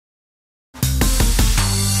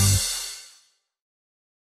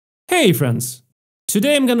Hey friends!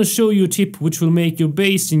 Today I'm gonna show you a tip which will make your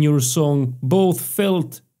bass in your song both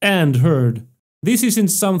felt and heard. This isn't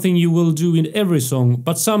something you will do in every song,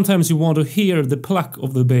 but sometimes you want to hear the pluck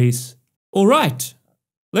of the bass. Alright,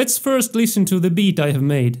 let's first listen to the beat I have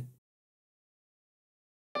made.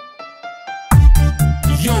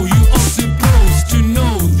 Yo, you are supposed to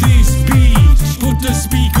know this beat. Put the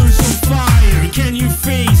speakers on fire. Can you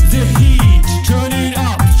face the heat? Turn it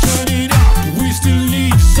up, we still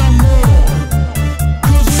need some more.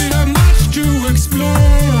 Cause we have much to explore.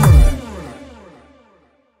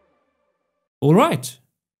 Alright,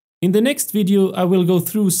 in the next video I will go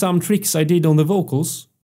through some tricks I did on the vocals,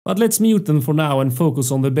 but let's mute them for now and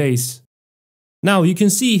focus on the bass. Now you can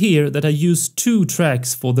see here that I used two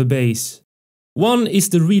tracks for the bass. One is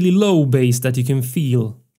the really low bass that you can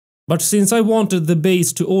feel, but since I wanted the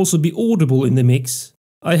bass to also be audible in the mix,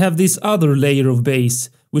 I have this other layer of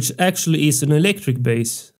bass, which actually is an electric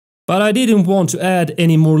bass. But I didn't want to add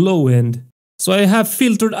any more low end, so I have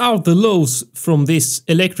filtered out the lows from this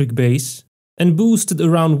electric bass and boosted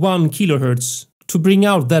around 1 kHz to bring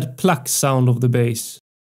out that pluck sound of the bass.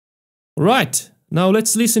 Right, now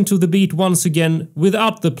let's listen to the beat once again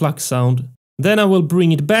without the pluck sound. Then I will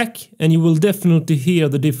bring it back and you will definitely hear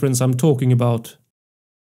the difference I'm talking about.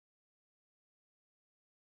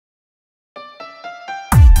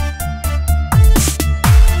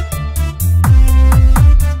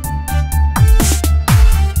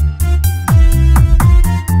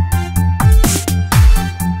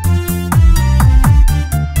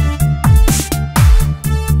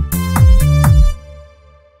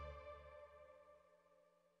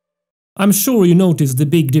 I'm sure you noticed the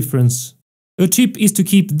big difference. A tip is to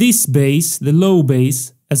keep this bass, the low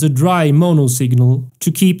bass, as a dry mono signal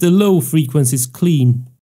to keep the low frequencies clean.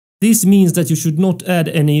 This means that you should not add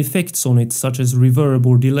any effects on it, such as reverb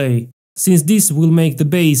or delay, since this will make the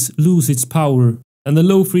bass lose its power and the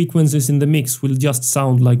low frequencies in the mix will just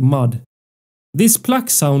sound like mud. This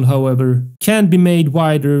pluck sound, however, can be made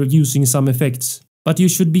wider using some effects, but you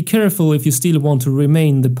should be careful if you still want to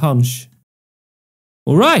remain the punch.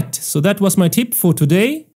 Alright, so that was my tip for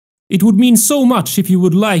today. It would mean so much if you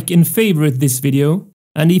would like and favorite this video,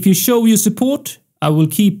 and if you show your support, I will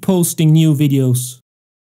keep posting new videos.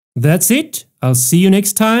 That's it, I'll see you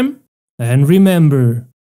next time, and remember,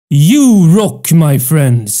 you rock, my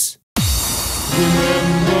friends!